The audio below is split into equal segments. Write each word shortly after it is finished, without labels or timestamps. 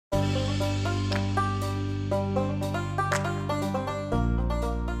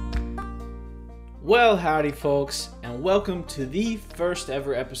Well, howdy, folks, and welcome to the first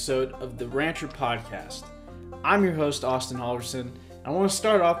ever episode of the Rancher Podcast. I'm your host, Austin Halverson, and I want to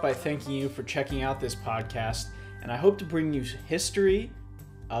start off by thanking you for checking out this podcast, and I hope to bring you history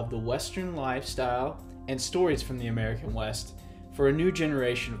of the Western lifestyle and stories from the American West for a new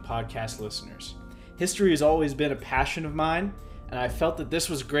generation of podcast listeners. History has always been a passion of mine, and I felt that this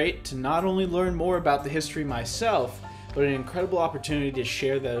was great to not only learn more about the history myself, but an incredible opportunity to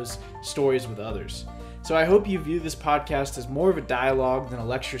share those stories with others. So I hope you view this podcast as more of a dialogue than a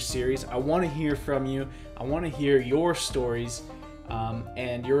lecture series. I want to hear from you. I want to hear your stories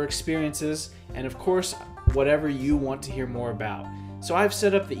and your experiences, and of course, whatever you want to hear more about. So I've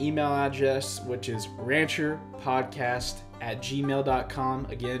set up the email address, which is rancherpodcast@gmail.com.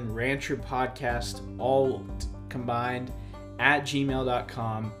 Again, rancherpodcast, all combined,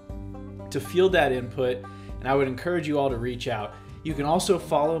 @gmail.com to field that input. And I would encourage you all to reach out. You can also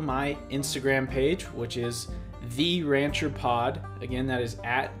follow my Instagram page, which is The Rancher Pod. Again, that is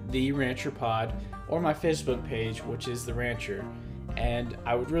 @The Rancher Pod, or my Facebook page, which is The Rancher. And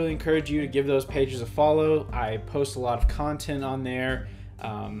I would really encourage you to give those pages a follow. I post a lot of content on there.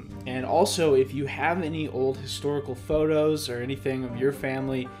 And also, if you have any old historical photos or anything of your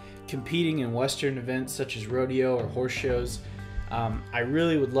family competing in Western events such as rodeo or horse shows, I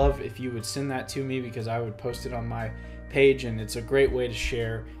really would love if you would send that to me, because I would post it on my page, and it's a great way to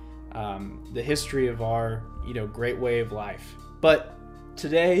share the history of our great way of life. But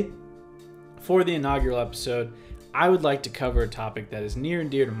today, for the inaugural episode, I would like to cover a topic that is near and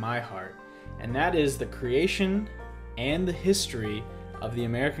dear to my heart, and that is the creation and the history of the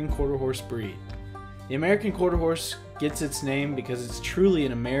American Quarter Horse breed. The American Quarter Horse gets its name because it's truly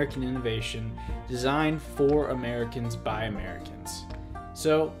an American innovation designed for Americans by Americans.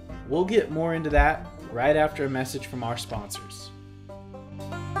 So we'll get more into that right after a message from our sponsors.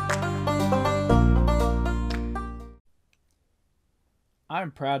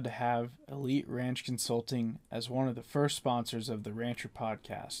 I'm proud to have Elite Ranch Consulting as one of the first sponsors of the Rancher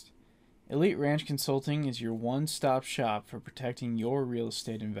Podcast. Elite Ranch Consulting is your one-stop shop for protecting your real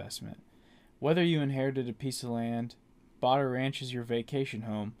estate investment. Whether you inherited a piece of land, bought a ranch as your vacation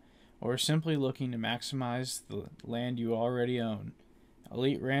home, or are simply looking to maximize the land you already own,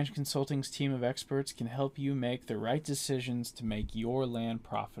 Elite Ranch Consulting's team of experts can help you make the right decisions to make your land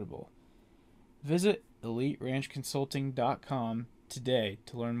profitable. Visit EliteRanchConsulting.com today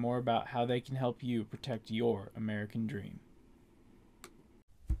to learn more about how they can help you protect your American dream.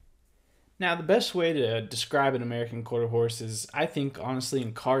 Now, the best way to describe an American quarter horse is, I think, honestly,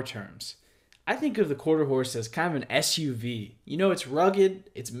 in car terms. I think of the quarter horse as kind of an SUV. It's rugged,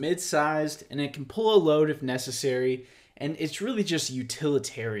 it's mid-sized, and it can pull a load if necessary, and it's really just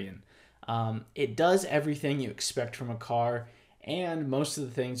utilitarian. It does everything you expect from a car, and most of the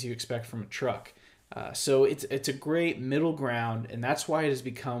things you expect from a truck. So it's a great middle ground, and that's why it has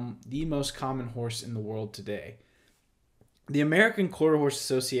become the most common horse in the world today. The American Quarter Horse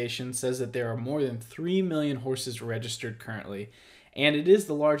Association says that there are more than 3 million horses registered currently, and it is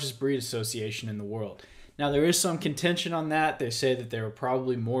the largest breed association in the world. Now, there is some contention on that. They say that there are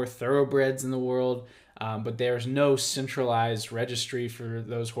probably more thoroughbreds in the world, but there's no centralized registry for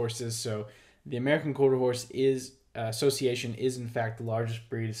those horses. So the American Quarter Horse Association is, in fact, the largest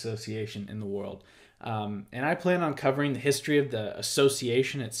breed association in the world. And I plan on covering the history of the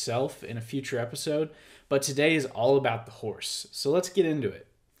association itself in a future episode, but today is all about the horse. So let's get into it.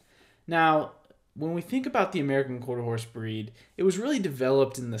 Now, when we think about the American Quarter Horse breed, it was really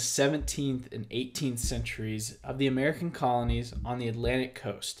developed in the 17th and 18th centuries of the American colonies on the Atlantic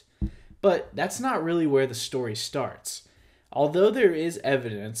coast. But that's not really where the story starts. Although there is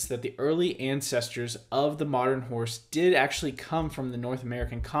evidence that the early ancestors of the modern horse did actually come from the North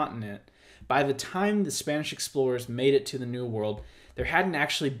American continent, by the time the Spanish explorers made it to the New World, there hadn't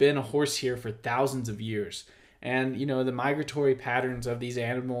actually been a horse here for thousands of years. And, the migratory patterns of these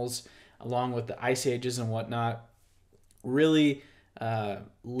animals, along with the ice ages and whatnot, really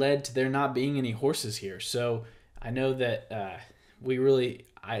led to there not being any horses here. So I know that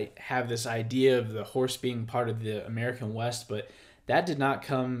I have this idea of the horse being part of the American West, but that did not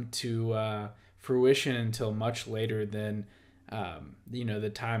come to fruition until much later than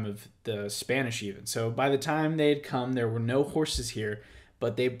the time of the Spanish even. So by the time they had come, there were no horses here,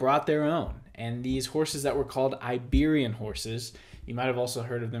 but they brought their own. And these horses that were called Iberian horses, you might have also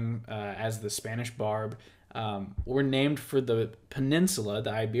heard of them as the Spanish Barb, were named for the peninsula,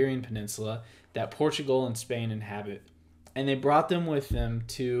 the Iberian Peninsula, that Portugal and Spain inhabit. And they brought them with them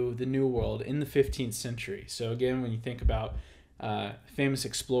to the New World in the 15th century. So again, when you think about famous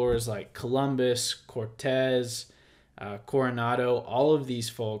explorers like Columbus, Cortez, Coronado, all of these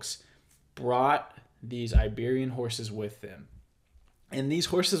folks brought these Iberian horses with them. And these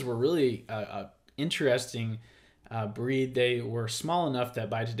horses were really a interesting breed. They were small enough that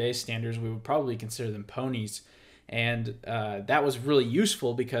by today's standards, we would probably consider them ponies. And that was really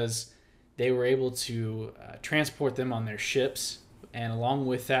useful because they were able to transport them on their ships. And along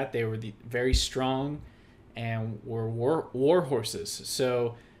with that, they were very strong and were war horses.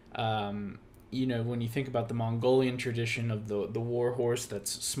 So, when you think about the Mongolian tradition of the war horse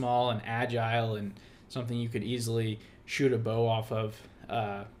that's small and agile and something you could easily shoot a bow off of,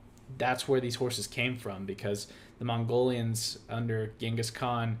 that's where these horses came from, because the Mongolians under Genghis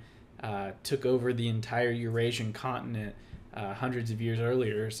Khan took over the entire Eurasian continent hundreds of years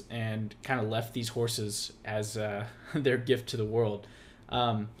earlier and kind of left these horses as their gift to the world.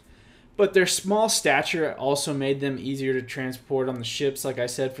 But their small stature also made them easier to transport on the ships, like I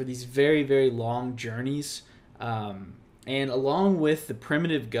said, for these very, very long journeys. And along with the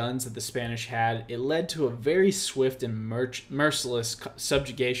primitive guns that the Spanish had, it led to a very swift and merciless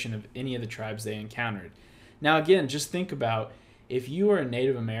subjugation of any of the tribes they encountered. Now, again, just think about, if you are a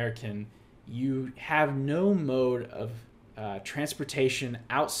Native American, you have no mode of transportation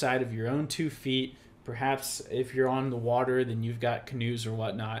outside of your own 2 feet. Perhaps if you're on the water, then you've got canoes or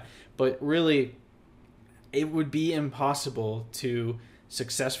whatnot. But really, it would be impossible to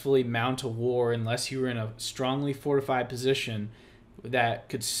successfully mount a war unless you were in a strongly fortified position that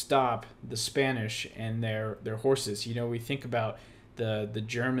could stop the Spanish and their horses. We think about the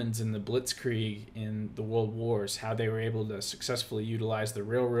Germans in the Blitzkrieg in the World Wars, how they were able to successfully utilize the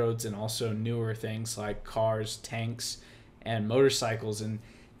railroads and also newer things like cars, tanks, and motorcycles, and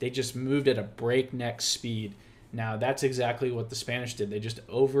they just moved at a breakneck speed. Now, that's exactly what the Spanish did. They just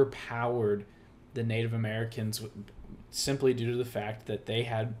overpowered the Native Americans simply due to the fact that they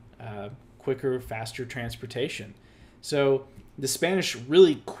had quicker, faster transportation. So the Spanish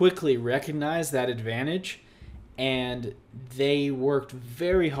really quickly recognized that advantage, and they worked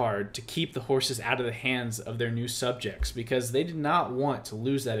very hard to keep the horses out of the hands of their new subjects because they did not want to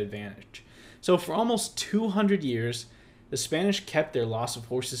lose that advantage. So for almost 200 years, the Spanish kept their loss of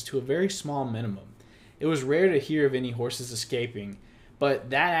horses to a very small minimum. It was rare to hear of any horses escaping, but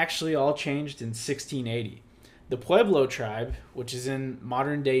that actually all changed in 1680. The Pueblo tribe, which is in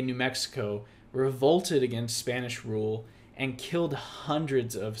modern-day New Mexico, revolted against Spanish rule and killed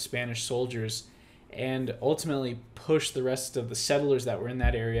hundreds of Spanish soldiers and ultimately pushed the rest of the settlers that were in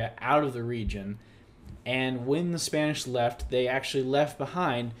that area out of the region. And when the Spanish left, they actually left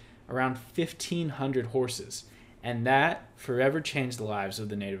behind around 1,500 horses. And that forever changed the lives of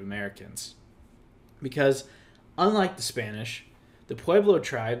the Native Americans. Because unlike the Spanish, the Pueblo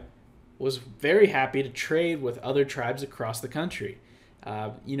tribe was very happy to trade with other tribes across the country.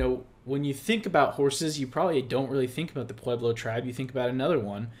 When you think about horses, you probably don't really think about the Pueblo tribe. You think about another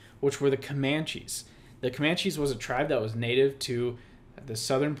one, which were the Comanches. The Comanches was a tribe that was native to the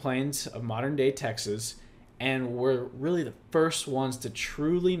southern plains of modern-day Texas and were really the first ones to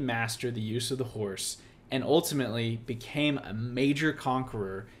truly master the use of the horse and ultimately became a major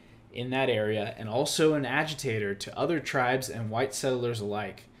conqueror in that area and also an agitator to other tribes and white settlers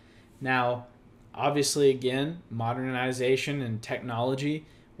alike. Now, obviously, again, modernization and technology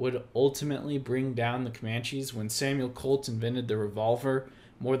would ultimately bring down the Comanches. When Samuel Colt invented the revolver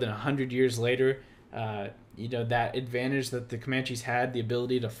more than 100 years later, that advantage that the Comanches had, the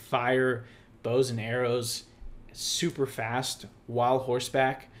ability to fire bows and arrows super fast while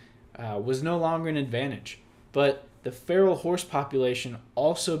horseback, was no longer an advantage. But the feral horse population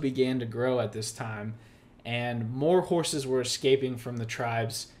also began to grow at this time, and more horses were escaping from the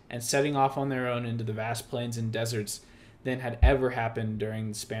tribes and setting off on their own into the vast plains and deserts than had ever happened during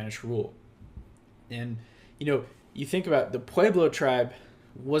the Spanish rule. And, you think about the Pueblo tribe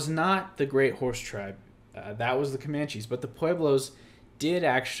was not the great horse tribe. That was the Comanches. But the Pueblos did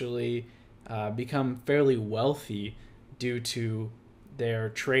actually become fairly wealthy due to their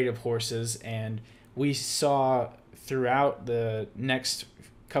trade of horses. And we saw throughout the next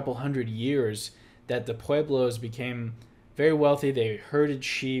couple hundred years that the Pueblos became very wealthy. They herded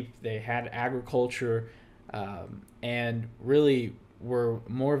sheep, they had agriculture, and really were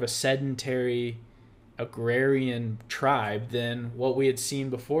more of a sedentary agrarian tribe than what we had seen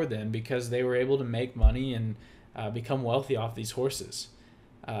before then, because they were able to make money and become wealthy off these horses.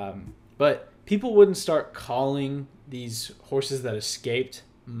 But people wouldn't start calling these horses that escaped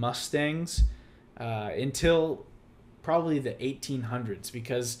Mustangs until probably the 1800s,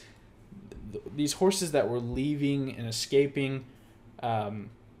 because these horses that were leaving and escaping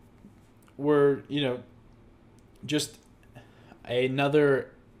were, just another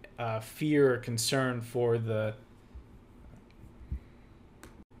fear or concern for the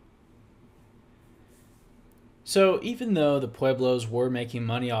So even though the Pueblos were making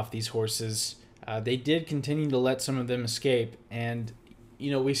money off these horses, they did continue to let some of them escape. And,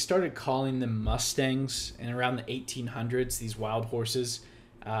 we started calling them Mustangs in around the 1800s, these wild horses,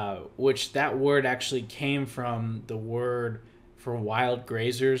 which that word actually came from the word for wild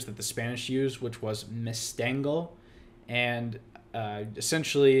grazers that the Spanish used, which was Mustango. And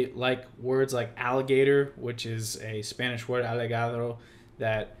essentially, like words like alligator, which is a Spanish word, alligado,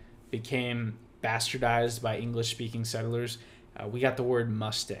 that became bastardized by English speaking settlers, we got the word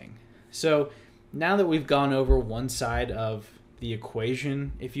Mustang. So now that we've gone over one side of the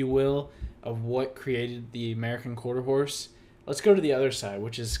equation, if you will, of what created the American quarter horse, let's go to the other side,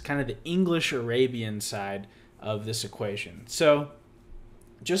 which is kind of the English Arabian side of this equation. So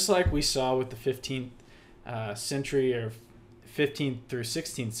just like we saw with the 15th century or 15th through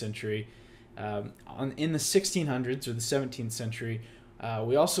 16th century, in the 1600s or the 17th century,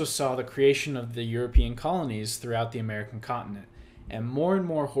 we also saw the creation of the European colonies throughout the American continent. And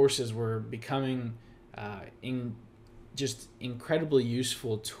more horses were becoming just incredibly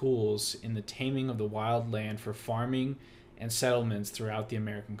useful tools in the taming of the wild land for farming and settlements throughout the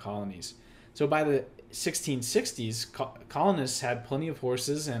American colonies. So by the 1660s, colonists had plenty of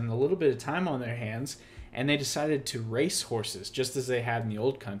horses and a little bit of time on their hands, and they decided to race horses just as they had in the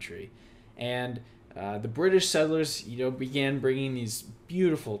old country. And the British settlers, began bringing these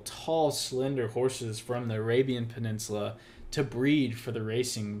beautiful, tall, slender horses from the Arabian Peninsula to breed for the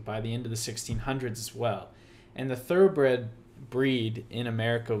racing by the end of the 1600s as well. And the thoroughbred breed in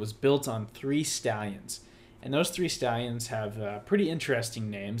America was built on 3 stallions. And those 3 stallions have pretty interesting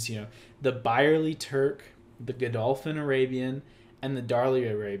names, the Byerly Turk, the Godolphin Arabian, and the Darley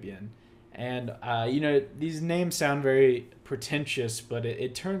Arabian. And, these names sound very pretentious, but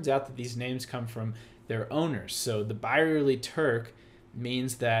it turns out that these names come from their owners. So the Byerly Turk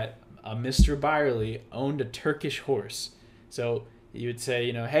means that Mr. Byerly owned a Turkish horse. So you would say,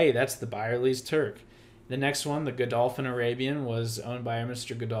 hey, that's the Byerly's Turk. The next one, the Godolphin Arabian, was owned by a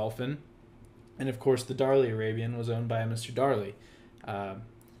Mr. Godolphin. And, of course, the Darley Arabian was owned by a Mr. Darley.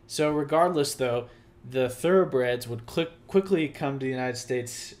 So regardless, though, the thoroughbreds would quickly come to the United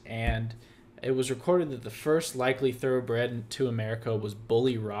States, and it was recorded that the first likely thoroughbred to America was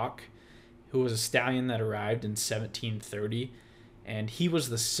Bully Rock, who was a stallion that arrived in 1730. And he was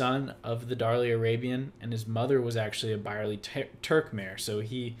the son of the Darley Arabian, and his mother was actually a Byerly Turk mare. So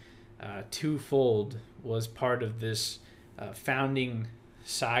he, twofold, was part of this founding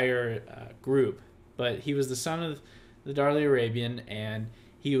sire group. But he was the son of the Darley Arabian, and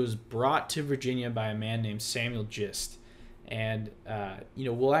he was brought to Virginia by a man named Samuel Gist. And,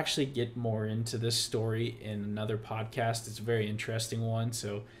 we'll actually get more into this story in another podcast. It's a very interesting one,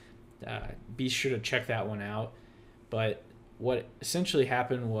 so be sure to check that one out. But what essentially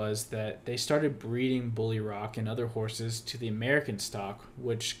happened was that they started breeding Bully Rock and other horses to the American stock,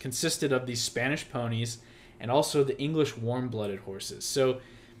 which consisted of these Spanish ponies and also the English warm-blooded horses. So,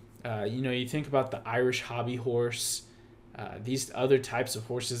 you think about the Irish hobby horse, these other types of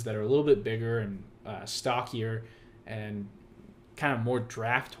horses that are a little bit bigger and stockier and kind of more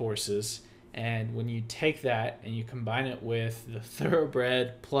draft horses. And when you take that and you combine it with the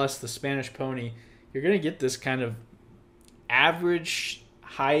thoroughbred plus the Spanish pony, you're going to get this kind of average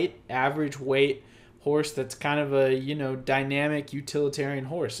height, average weight horse that's kind of a, dynamic utilitarian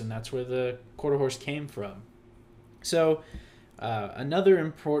horse. And that's where the quarter horse came from. So another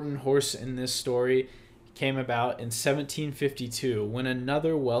important horse in this story came about in 1752 when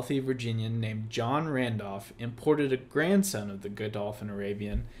another wealthy Virginian named John Randolph imported a grandson of the Godolphin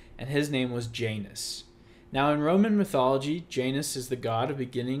Arabian, and his name was Janus. Now, in Roman mythology, Janus is the god of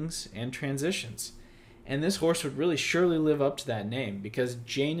beginnings and transitions, and this horse would really surely live up to that name because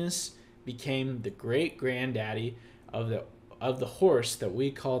Janus became the great-granddaddy of the horse that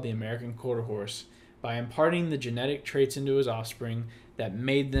we call the American quarter horse by imparting the genetic traits into his offspring that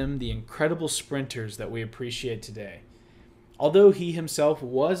made them the incredible sprinters that we appreciate today. Although he himself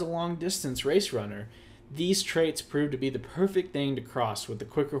was a long-distance race runner, these traits proved to be the perfect thing to cross with the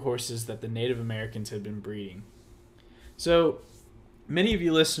quicker horses that the Native Americans had been breeding. So, many of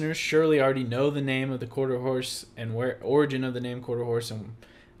you listeners surely already know the name of the quarter horse and where origin of the name quarter horse,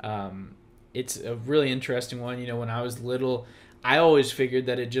 and it's a really interesting one. When I was little, I always figured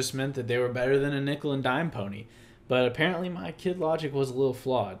that it just meant that they were better than a nickel and dime pony. But apparently my kid logic was a little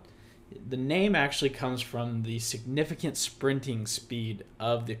flawed. The name actually comes from the significant sprinting speed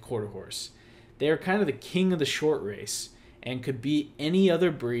of the quarter horse. They are kind of the king of the short race and could beat any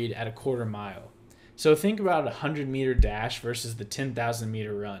other breed at a quarter mile. So think about a 100-meter dash versus the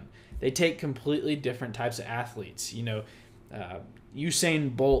 10,000-meter run. They take completely different types of athletes. uh,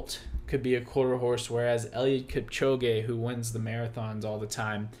 Usain Bolt could be a quarter horse, whereas Eliud Kipchoge, who wins the marathons all the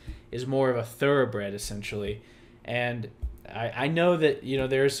time, is more of a thoroughbred essentially. And I know that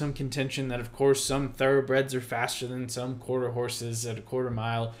there is some contention that of course some thoroughbreds are faster than some quarter horses at a quarter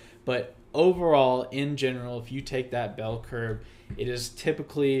mile, but overall in general, if you take that bell curve, it is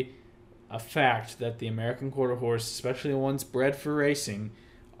typically a fact that the American quarter horse, especially the ones bred for racing,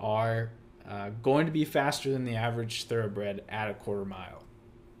 are going to be faster than the average thoroughbred at a quarter mile.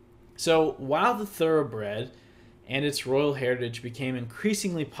 So while the thoroughbred and its royal heritage became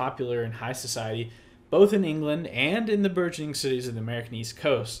increasingly popular in high society, both in England and in the burgeoning cities of the American East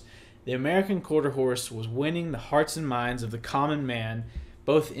Coast, the American quarter horse was winning the hearts and minds of the common man,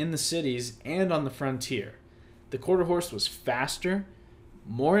 both in the cities and on the frontier. The quarter horse was faster,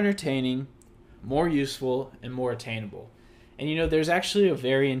 more entertaining, more useful, and more attainable. And there's actually a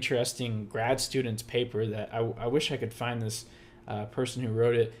very interesting grad student's paper that I wish I could find this person who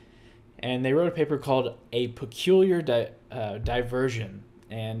wrote it. And they wrote a paper called A Peculiar Diversion.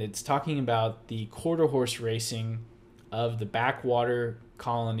 And it's talking about the quarter horse racing of the backwater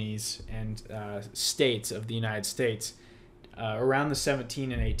colonies and states of the United States around the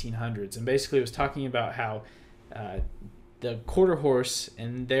 17 and 1800s. And basically it was talking about how the quarter horse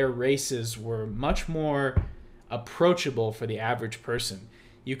and their races were much more approachable for the average person.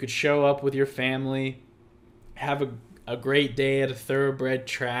 You could show up with your family, have a great day at a thoroughbred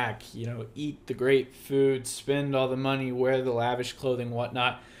track, eat the great food, spend all the money, wear the lavish clothing,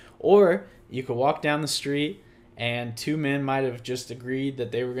 whatnot. Or you could walk down the street and two men might have just agreed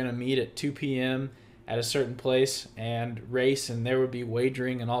that they were going to meet at 2 p.m. at a certain place and race, and there would be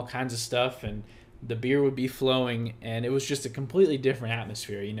wagering and all kinds of stuff, and the beer would be flowing, and it was just a completely different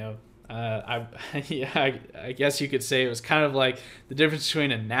atmosphere, I guess you could say it was kind of like the difference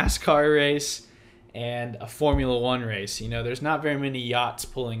between a NASCAR race and a Formula One race. There's not very many yachts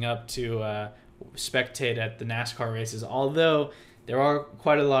pulling up to spectate at the NASCAR races, although there are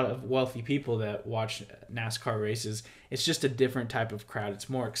quite a lot of wealthy people that watch NASCAR races. It's just a different type of crowd. It's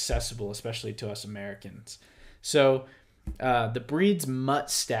more accessible, especially to us Americans. So the breed's mutt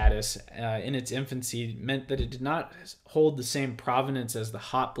status in its infancy meant that it did not hold the same provenance as the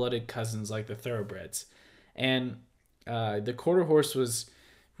hot-blooded cousins like the thoroughbreds. And the quarter horse was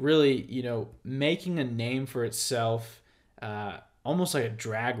really, making a name for itself, almost like a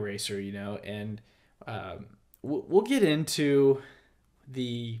drag racer, and we'll get into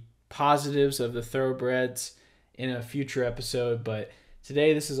the positives of the thoroughbreds in a future episode, but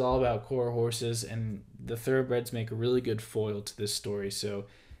today this is all about quarter horses, and the thoroughbreds make a really good foil to this story. So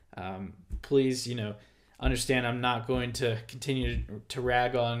please, understand I'm not going to continue to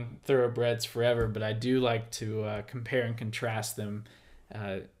rag on thoroughbreds forever, but I do like to compare and contrast them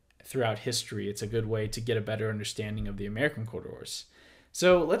throughout history. It's a good way to get a better understanding of the American quarter horse.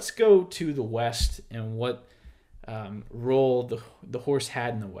 So let's go to the West and what role the horse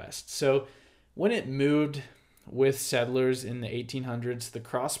had in the West. So when it moved with settlers in the 1800s, the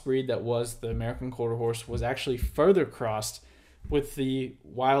crossbreed that was the American quarter horse was actually further crossed with the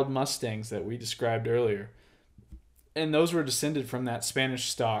wild Mustangs that we described earlier. And those were descended from that Spanish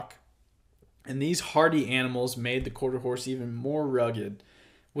stock. And these hardy animals made the quarter horse even more rugged,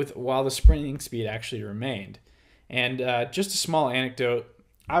 while the sprinting speed actually remained. And just a small anecdote,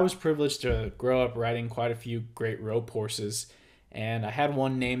 I was privileged to grow up riding quite a few great rope horses, and I had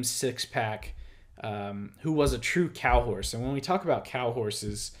one named Six Pack, who was a true cow horse. And when we talk about cow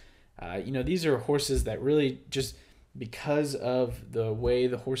horses, these are horses that really just, because of the way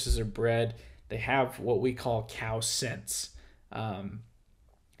the horses are bred, they have what we call cow sense.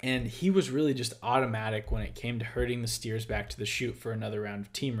 And he was really just automatic when it came to herding the steers back to the chute for another round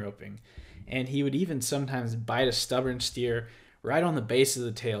of team roping. And he would even sometimes bite a stubborn steer right on the base of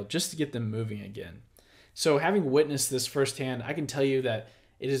the tail just to get them moving again. So having witnessed this firsthand, I can tell you that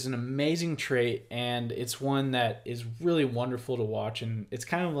it is an amazing trait, and it's one that is really wonderful to watch. And it's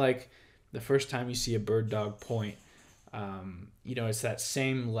kind of like the first time you see a bird dog point. It's that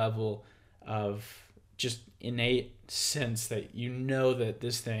same level of just innate sense that that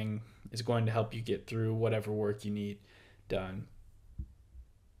this thing is going to help you get through whatever work you need done.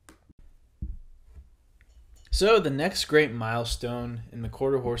 So the next great milestone in the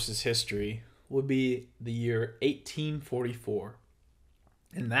quarter horse's history would be the year 1844.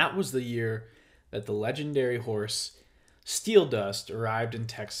 And that was the year that the legendary horse Steel Dust arrived in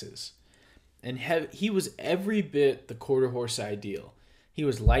Texas. And he was every bit the quarter horse ideal. He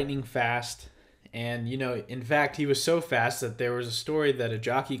was lightning fast. And, in fact, he was so fast that there was a story that a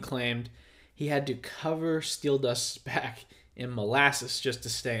jockey claimed he had to cover Steel Dust's back in molasses just to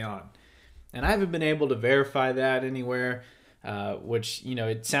stay on. And I haven't been able to verify that anywhere, which,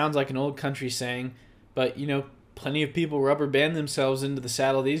 it sounds like an old country saying, but, plenty of people rubber band themselves into the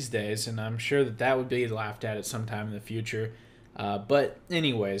saddle these days, and I'm sure that would be laughed at sometime in the future. But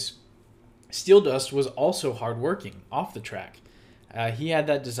anyways, Steel Dust was also hardworking off the track. He had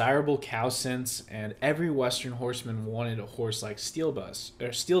that desirable cow sense, and every Western horseman wanted a horse like Steel Dust.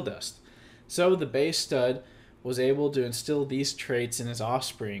 So the Bay Stud was able to instill these traits in his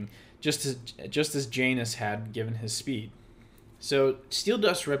offspring, just as Janus had given his speed. So Steel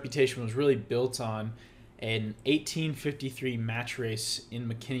Dust's reputation was really built on an 1853 match race in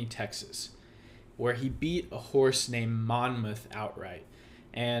McKinney, Texas, where he beat a horse named Monmouth outright.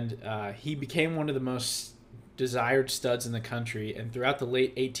 And he became one of the most desired studs in the country. And throughout the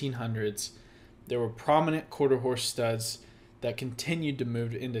late 1800s, there were prominent quarter horse studs that continued to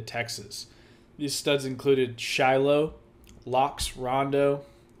move into Texas. These studs included Shiloh, Locks Rondo,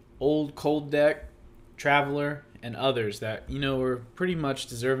 Old Cold Deck, Traveler, and others that, were pretty much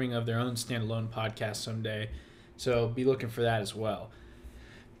deserving of their own standalone podcast someday. So be looking for that as well.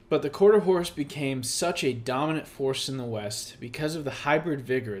 But the quarter horse became such a dominant force in the West because of the hybrid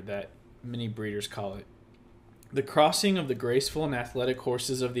vigor that many breeders call it. The crossing of the graceful and athletic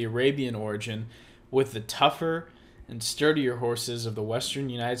horses of the Arabian origin with the tougher and sturdier horses of the western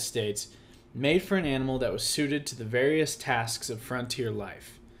United States made for an animal that was suited to the various tasks of frontier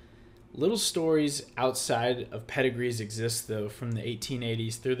life. Little stories outside of pedigrees exist, though, from the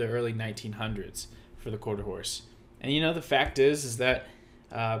 1880s through the early 1900s for the quarter horse. And the fact is that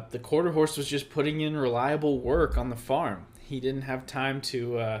the quarter horse was just putting in reliable work on the farm. He didn't have time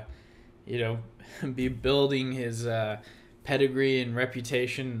to, be building his pedigree and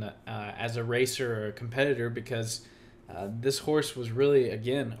reputation as a racer or a competitor, because this horse was really,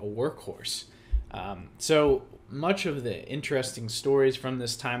 again, a workhorse. So much of the interesting stories from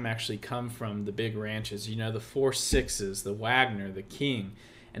this time actually come from the big ranches. The 4-6s, the Wagner, the King,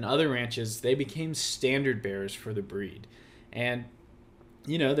 and other ranches. They became standard bearers for the breed. And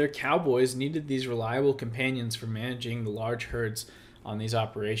their cowboys needed these reliable companions for managing the large herds on these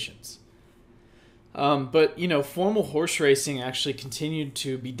operations. But formal horse racing actually continued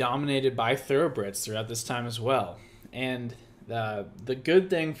to be dominated by thoroughbreds throughout this time as well. And the good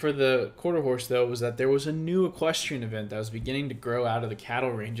thing for the quarter horse, though, was that there was a new equestrian event that was beginning to grow out of the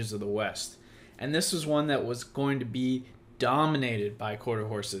cattle ranges of the West. And this was one that was going to be dominated by quarter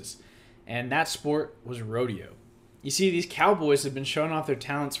horses. And that sport was rodeo. You see, these cowboys had been showing off their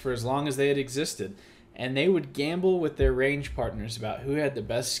talents for as long as they had existed, and they would gamble with their range partners about who had the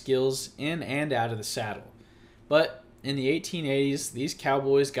best skills in and out of the saddle. But in the 1880s, these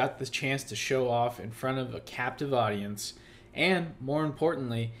cowboys got the chance to show off in front of a captive audience, and more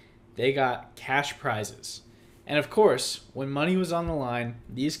importantly, they got cash prizes. And of course, when money was on the line,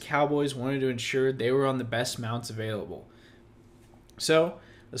 these cowboys wanted to ensure they were on the best mounts available. So,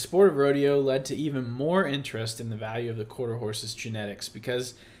 the sport of rodeo led to even more interest in the value of the quarter horse's genetics,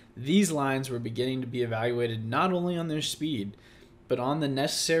 because these lines were beginning to be evaluated not only on their speed, but on the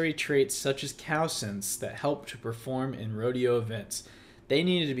necessary traits such as cow sense that help to perform in rodeo events. They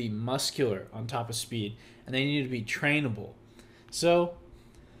needed to be muscular on top of speed, and they needed to be trainable. So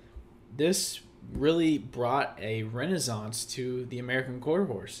this really brought a renaissance to the American quarter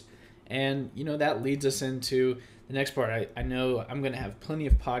horse. And, that leads us into the next part. I know I'm going to have plenty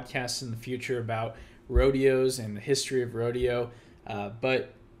of podcasts in the future about rodeos and the history of rodeo,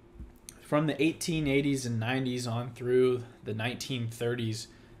 but from the 1880s and 90s on through the 1930s,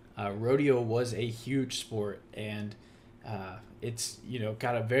 rodeo was a huge sport, and it's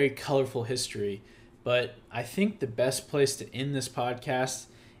got a very colorful history. But I think the best place to end this podcast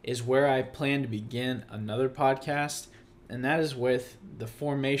is where I plan to begin another podcast, and that is with the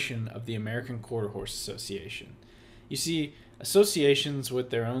formation of the American Quarter Horse Association. You see, associations with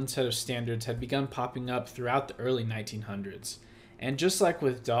their own set of standards had begun popping up throughout the early 1900s. And just like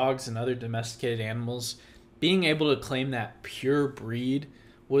with dogs and other domesticated animals, being able to claim that pure breed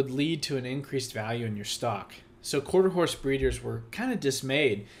would lead to an increased value in your stock. So quarter horse breeders were kind of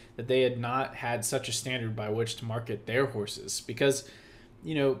dismayed that they had not had such a standard by which to market their horses, because,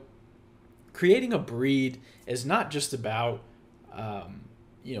 creating a breed is not just about,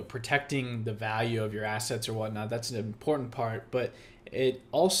 protecting the value of your assets or whatnot. That's an important part, but it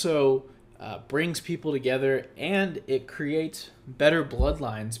also brings people together, and it creates better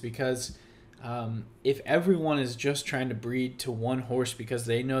bloodlines, because if everyone is just trying to breed to one horse because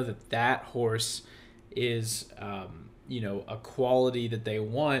they know that horse is a quality that they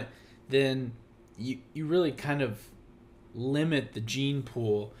want, then you really kind of limit the gene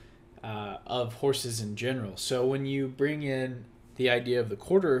pool of horses in general. So when you bring in the idea of the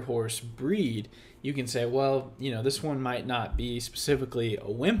quarter horse breed, you can say, well, this one might not be specifically a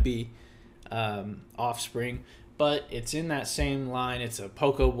wimpy offspring, but it's in that same line. It's a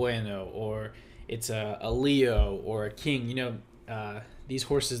Poco Bueno, or it's a Leo, or a King. These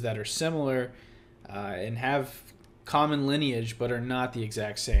horses that are similar and have common lineage, but are not the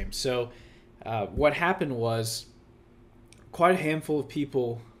exact same. So what happened was quite a handful of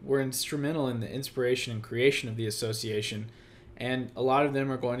people were instrumental in the inspiration and creation of the association, and a lot of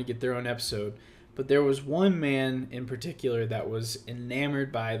them are going to get their own episode. But there was one man in particular that was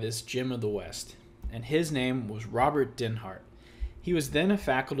enamored by this gem of the West, and his name was Robert Denhart. He was then a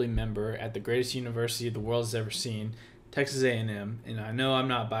faculty member at the greatest university the world has ever seen, Texas A&M, and I know I'm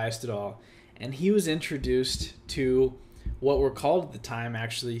not biased at all. And he was introduced to what were called at the time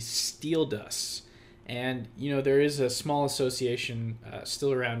actually steel dusts. And, there is a small association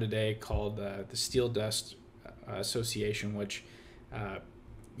still around today called the Steel Dust Association, which,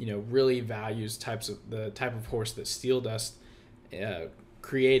 really values the type of horse that Steel Dust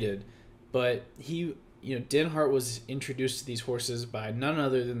created. But Denhart was introduced to these horses by none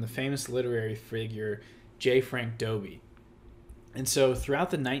other than the famous literary figure J. Frank Dobie. And so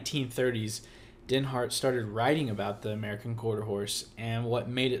throughout the 1930s, Denhart started writing about the American Quarter Horse and what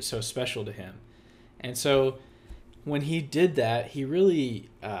made it so special to him. And so when he did that, he really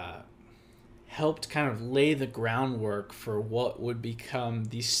helped kind of lay the groundwork for what would become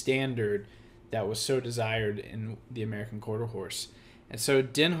the standard that was so desired in the American Quarter Horse. And so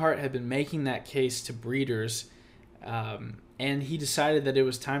Denhart had been making that case to breeders, and he decided that it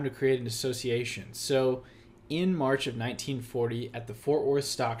was time to create an association. So in March of 1940 at the Fort Worth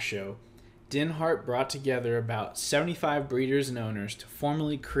Stock Show, Denhart brought together about 75 breeders and owners to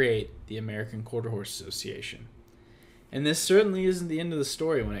formally create the American Quarter Horse Association. And this certainly isn't the end of the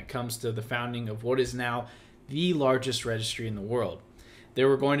story when it comes to the founding of what is now the largest registry in the world. There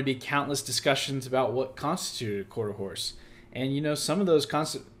were going to be countless discussions about what constituted a quarter horse. And some of those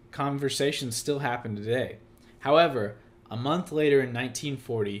conversations still happen today. However, a month later in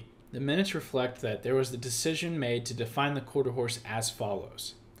 1940, the minutes reflect that there was the decision made to define the quarter horse as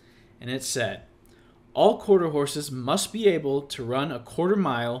follows. And it said, all quarter horses must be able to run a quarter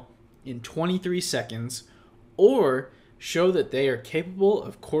mile in 23 seconds or show that they are capable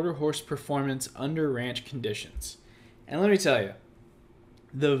of quarter horse performance under ranch conditions. And let me tell you,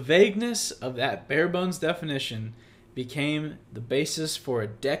 the vagueness of that bare bones definition became the basis for a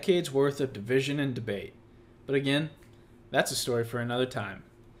decade's worth of division and debate. But again, that's a story for another time.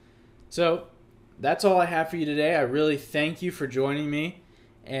 So that's all I have for you today. I really thank you for joining me.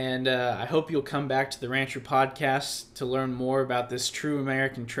 And I hope you'll come back to the Rancher Podcast to learn more about this true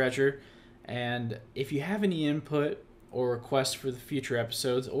American treasure. And if you have any input or requests for the future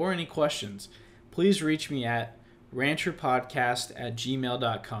episodes or any questions, please reach me at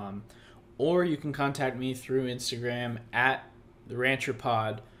rancherpodcast@gmail.com, or you can contact me through Instagram at the Rancher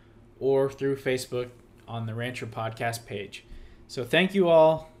Pod, or through Facebook on the Rancher Podcast page. So thank you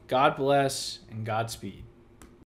all. God bless and Godspeed.